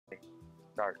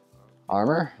Start.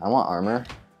 Armor? I want armor.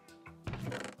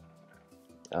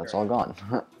 Yeah, it's all gone.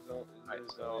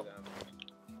 So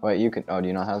Wait, you can. Oh, do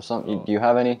you not have some? Do you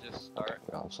have any? just start.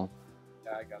 We got some.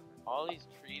 Yeah, I got them. All these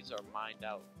trees are mined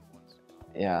out.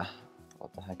 Yeah.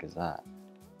 What the heck is that?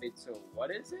 Wait, so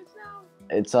what is it now?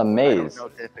 It's a I maze.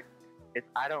 don't know.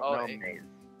 I don't Oh, know it- maze.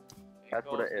 That's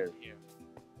what it goes in is. here.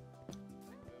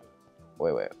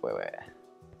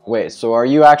 Wait, so are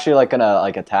you actually like gonna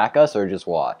like attack us or just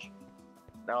watch?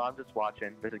 No, I'm just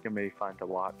watching. This is gonna be fun to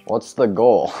watch. What's the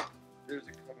goal? There's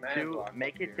a command To block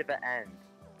make up it to here. the end.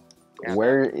 Yeah,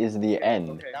 Where is the end?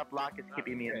 Okay. That block is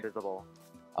keeping me invisible.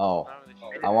 Oh, Not really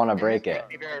Oh, sure. I want to It break didn't it.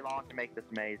 take me very long to make this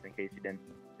maze, in case you didn't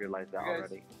realize that You guys-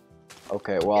 already.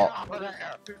 Okay, well, Get off of there.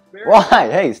 There's bears. why?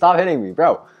 Hey, stop hitting me,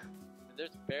 bro. There's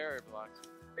barrier blocks.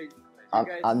 Hey, you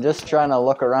guys I'm see just that? trying to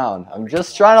look around. I'm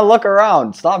just trying to look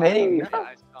around. Stop hitting me. Yeah,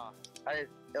 I saw. That is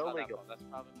Saw that illegal. one. That's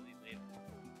probably later.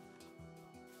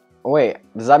 Wait,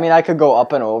 does that mean I could go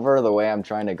up and over the way I'm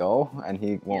trying to go, and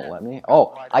he won't Yeah. let me?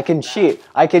 Oh, I can cheat.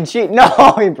 I can cheat. No,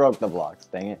 he broke the blocks.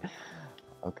 Dang it.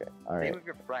 Okay, all Stay right. with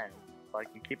your friends, so I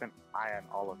can keep an eye on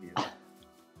all of you.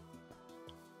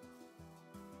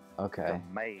 Okay. The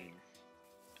maze.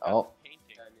 Oh, Painting.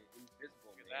 Yeah, I mean, invisible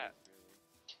Look at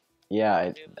maze, yeah. I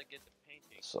was able to get the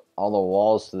painting. So all the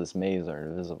walls to this maze are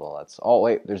invisible. That's. Oh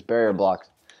wait, there's barrier blocks.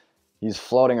 He's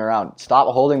floating around. Stop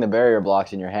holding the barrier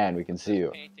blocks in your hand. We can see you.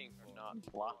 Paintings are not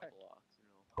Why? blocks, you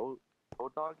know.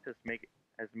 Code Dog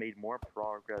has made more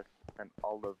progress than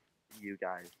all of you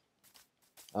guys.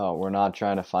 Oh, we're not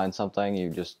trying to find something. You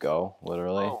just go,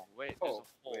 literally. Oh, wait, there's Oh,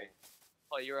 a hole. wait.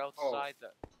 Oh, you're outside the.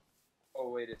 Oh,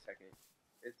 wait a second.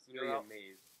 It's You're really a out.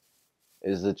 maze.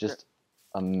 Is it just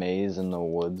a maze in the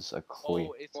woods? A queen.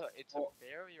 Oh, it's a Oh.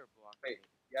 barrier block. Wait.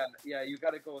 Yeah, you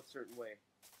gotta go a certain way.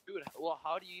 Dude, well,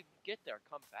 how do you get there?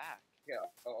 Come back. Yeah,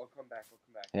 I'll come back.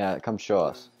 Yeah, come show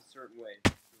us. There's a certain way.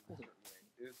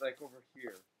 It was like over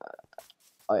here.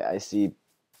 I see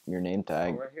your name Oh,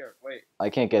 tag. right here. Wait. I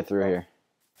can't get through here.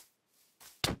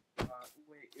 Wait.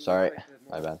 It Sorry, was like the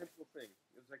my most bad. simple thing.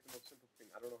 It was like the most simple thing.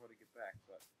 I don't know how to get back,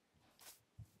 but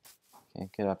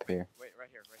Can't get up here. Wait, right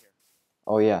here, right here.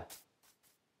 Oh yeah.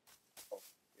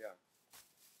 yeah.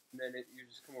 And then you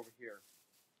just come over here.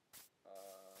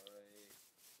 Right.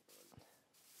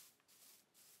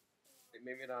 Wait,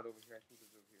 maybe not over here. I think it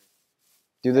was over here.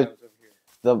 Do Yeah, the it was over here.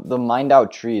 the mined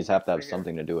out trees have to have Right here.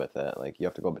 something to do with it? Like you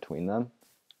have to go between them?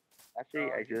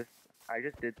 Actually, Oh, I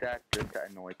just did that just to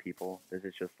annoy people. This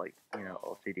is just like, you know,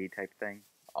 OCD type thing.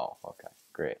 Oh, okay,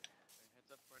 great.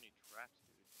 Heads up for any traps,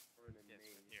 dude. We're in a Yes,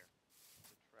 maze. right here.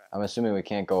 It's a trap. I'm assuming we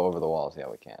can't go over the walls. Yeah,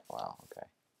 we can't. Wow. Okay.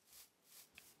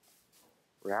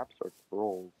 Raps or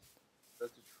trolls?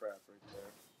 That's a trap right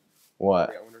there. What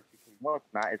Wait, I wonder if you can. No,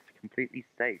 it's not. It's completely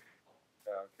safe.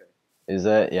 Yeah, okay. is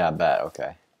it? Yeah, bet.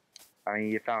 Okay. I mean,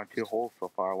 you found 2 holes so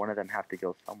far. One of them have to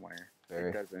go somewhere. Very-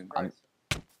 It doesn't. I'm-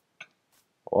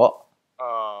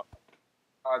 Oh,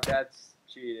 That's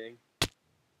cheating.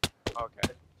 Okay.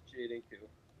 Cheating too.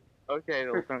 Okay,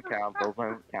 those don't count. Those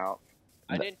don't count.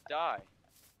 I didn't die.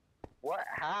 What?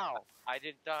 How? I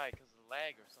didn't die because of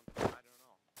lag or something. I don't know.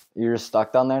 you're just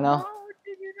stuck down there now? How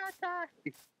did you not die?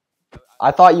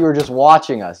 I thought you were just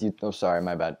watching us. You. Oh, sorry,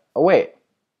 my bad. Oh wait.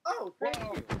 Oh, thank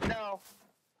you. No.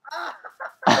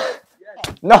 Yes,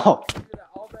 No. do that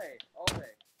all day, all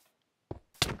day.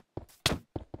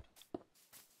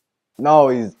 No,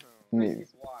 he's. Like Me.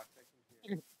 these blocks, I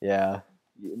can hear. Yeah.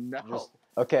 No. Just-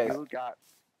 Okay. You got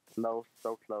close,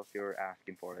 so close. You were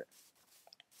asking for it.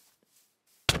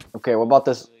 Okay. What about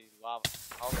this? Really lava.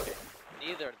 Okay.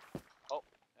 Neither. Oh,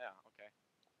 yeah, okay.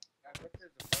 I bet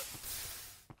there's a button.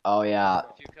 Oh yeah.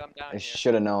 If you come down I here.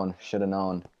 should have known. Should have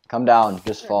known. Come down.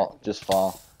 Just fall. Just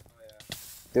fall. Oh yeah.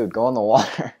 Dude, go in the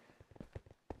water.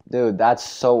 Dude, that's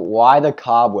so. Why the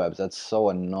cobwebs? That's so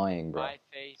annoying, bro. My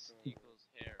face equals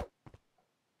hair. With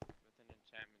an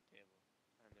enchantment table.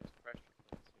 And there's pressure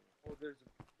plates here. Oh, there's a.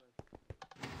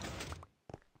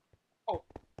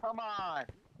 Come on.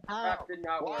 How? Trap did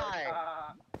not work. Why?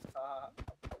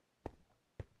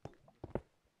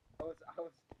 I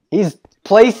was. He's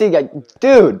placing a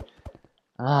dude.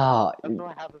 Ah, That's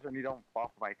what happens when you don't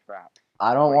fall for my trap.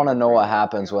 I don't want to know what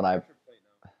happens when I. Pressure plate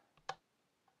now.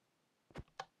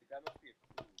 That must be a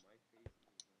clue.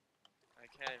 My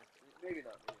face. I can't. Maybe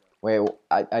not. Wait,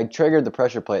 I triggered the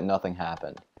pressure plate. Nothing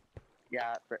happened.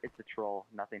 Yeah, it's a troll.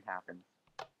 Nothing happens.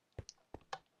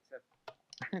 Except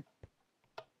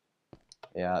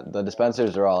Yeah, the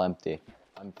dispensers are all empty.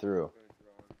 I'm through. going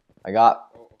through on. I got.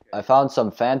 Oh, okay. I found some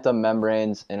phantom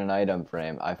membranes in an item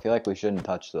frame. I feel like we shouldn't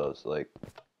touch those. Like,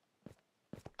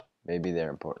 maybe they're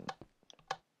important.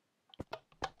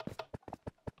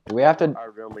 We have to.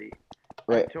 are really.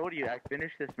 Wait. I told you I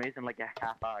finished this maze in like a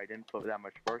half hour. I didn't put that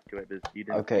much work to it because you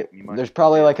didn't Okay. give me much There's to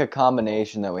probably do. like a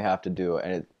combination that we have to do,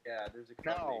 and it. Yeah, there's a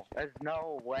No, combination. there's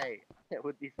no way it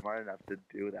would be smart enough to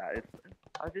do that.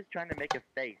 I was just trying to make a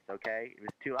face, okay? It was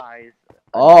 2 eyes.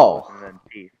 Oh. And then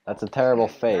teeth. That's a terrible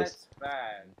face. That's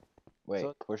bad. Wait.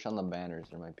 Push on the banners.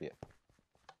 There might be.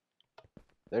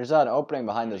 There's an opening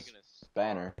behind this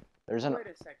banner. Wait a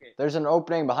second. There's an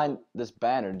opening behind this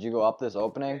banner. Did you go up this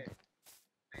opening?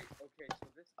 Okay, so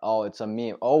this Oh, it's a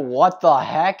meme. Oh, what the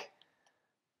heck?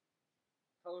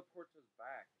 teleports us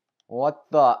back. What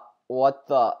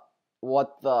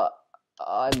the?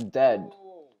 I'm dead.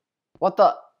 Oh, What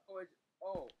the?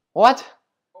 oh, What?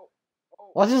 oh.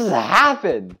 What just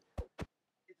happened?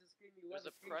 It just gave me There's a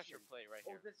levitation. pressure plate right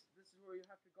Oh, here. this is where you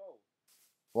have to go.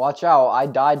 Watch out! I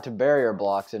died to barrier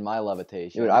blocks in my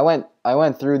levitation. Dude, I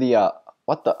went through the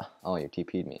What the? Oh, you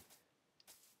TP'd me.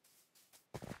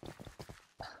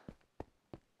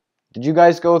 Did you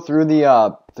guys go through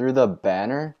the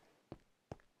banner?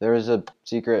 There was a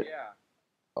secret. Yeah.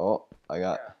 Oh, I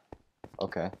got. Yeah.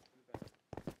 Okay.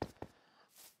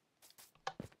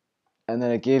 And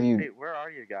then it gave you Hey, where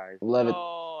are you guys?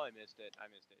 Oh, I missed it.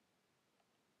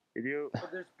 Did you?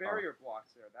 But there's barrier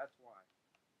blocks there. That's why.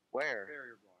 Where?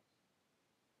 Barrier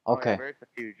blocks. Okay. There's a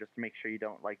few, just to make sure you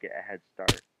don't like get a head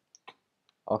start.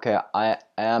 Okay, I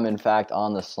am in fact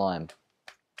on the slime.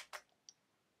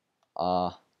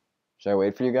 Should I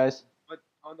wait for you guys? But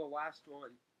on the last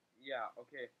one, yeah.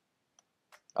 Okay.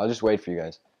 I'll just wait for you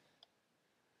guys.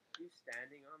 Are you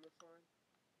standing on the slime?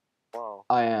 Whoa.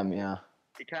 I am, yeah.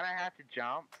 You kind of have to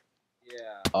jump.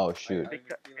 Yeah. Oh shoot.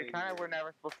 It kind of we're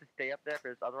never supposed to stay up there,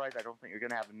 because otherwise I don't think you're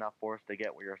gonna have enough force to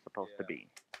get where you're supposed to be.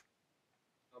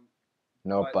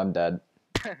 Nope, But- I'm dead.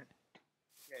 Okay.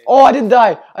 Oh, I didn't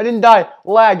die! I didn't die!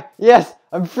 Lag! Yes!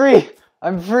 I'm free!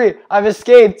 I'm free! I've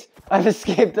escaped! I've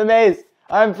escaped the maze!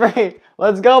 I'm free!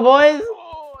 Let's go, boys!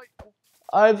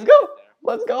 Let's go!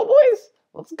 Let's go, boys!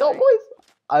 Let's go, boys!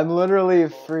 I'm literally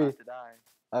Careful free. not to die.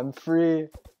 I'm free.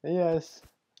 Yes.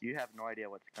 You have no idea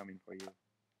what's coming for you.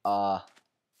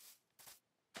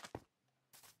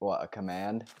 What, a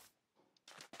command?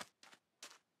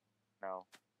 No.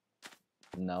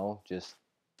 No, just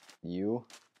you.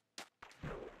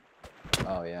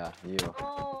 Oh yeah, you.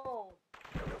 Oh.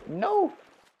 No!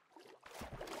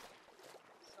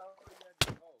 Sorry, that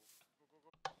didn't go.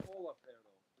 Hole up there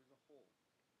though. There's a hole.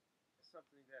 There's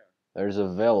something there. There's a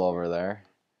Vil over there.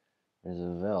 There's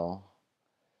a Vil.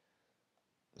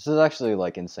 This is actually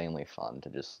like insanely fun to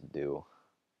just do.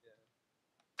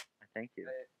 Thank you.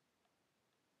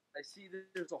 I see that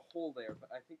there's a hole there, but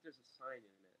I think there's a sign in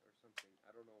it or something.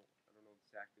 I don't know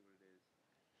exactly what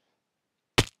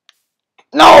it is.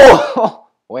 No!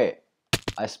 Wait.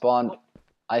 I spawned.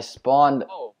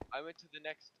 Oh, I went to the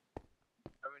next.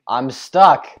 I'm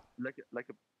stuck. Like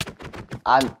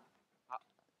I'm.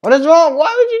 What is wrong?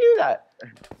 Why would you do that?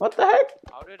 What the heck?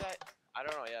 How did I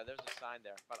don't know. Yeah, there's a sign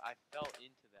there, but I fell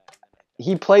into that. And then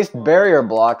He placed barrier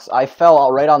blocks. I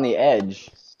fell right on the edge.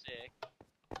 Sick.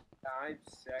 I'm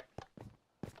sick.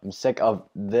 I'm sick of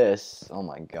this. Oh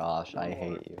my gosh, I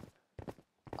hate you.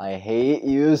 I hate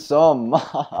you so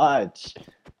much.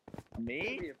 me?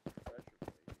 Maybe a pressure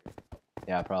plate here.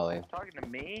 Yeah, probably. Talking to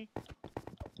me?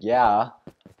 Yeah.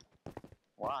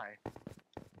 Why?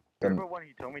 The- Remember when he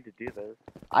told me to do this?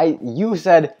 You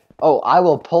said, "Oh, I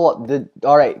will pull up the."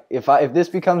 All right, if this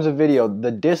becomes a video,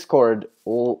 the Discord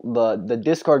the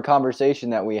Discord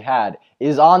conversation that we had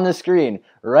is on the screen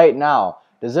right now.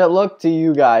 Does it look to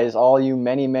you guys, all you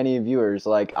many viewers,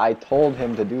 like I told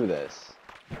him to do this?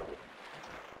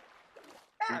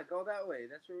 Yeah, go that way.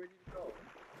 That's where we need to go.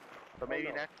 So maybe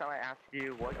no. next time I ask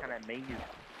you what kind of maze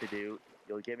to do,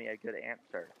 you'll give me a good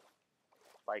answer.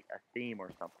 Like a theme or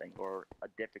something, or a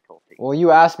difficulty. Well,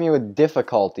 you asked me with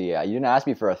difficulty. Yeah, you didn't ask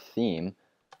me for a theme.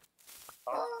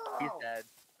 Oh, he said,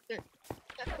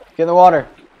 Get in the water.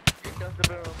 here comes the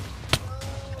boom.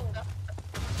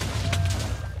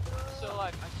 I'm still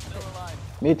alive. I'm still alive.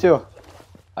 Me too.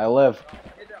 I live.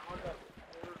 Hit it on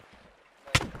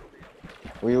the floor,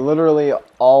 like, We literally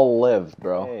all live,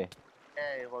 bro. Hey.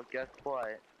 Hey, well guess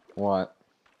what? What?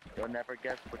 You'll never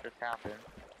guess what just happened.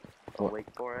 So What? wait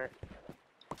for it.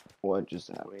 What just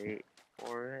happened? Wait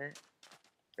for it.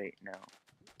 Wait,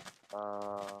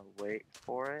 no. Wait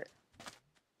for it.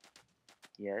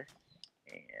 Yes.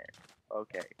 And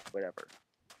okay, whatever.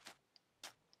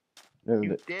 You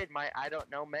Dude, did my I don't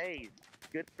know maze.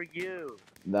 Good for you.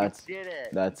 that's You did it.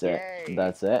 that's Yay. it.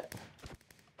 That's it.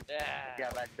 Yeah. Yeah,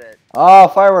 that's it. Oh,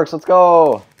 fireworks! Let's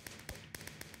go.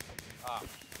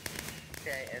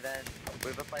 Okay, and then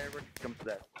with the fireworks comes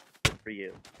this. Good for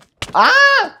you.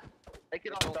 Ah!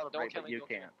 can all Don't celebrate, kill but me, you don't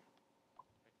kill me. can't.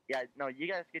 Yeah, no, you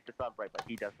guys get to celebrate, but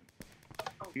he doesn't.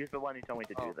 He's the one who told me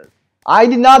to do this. I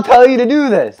did not tell you to do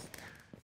this.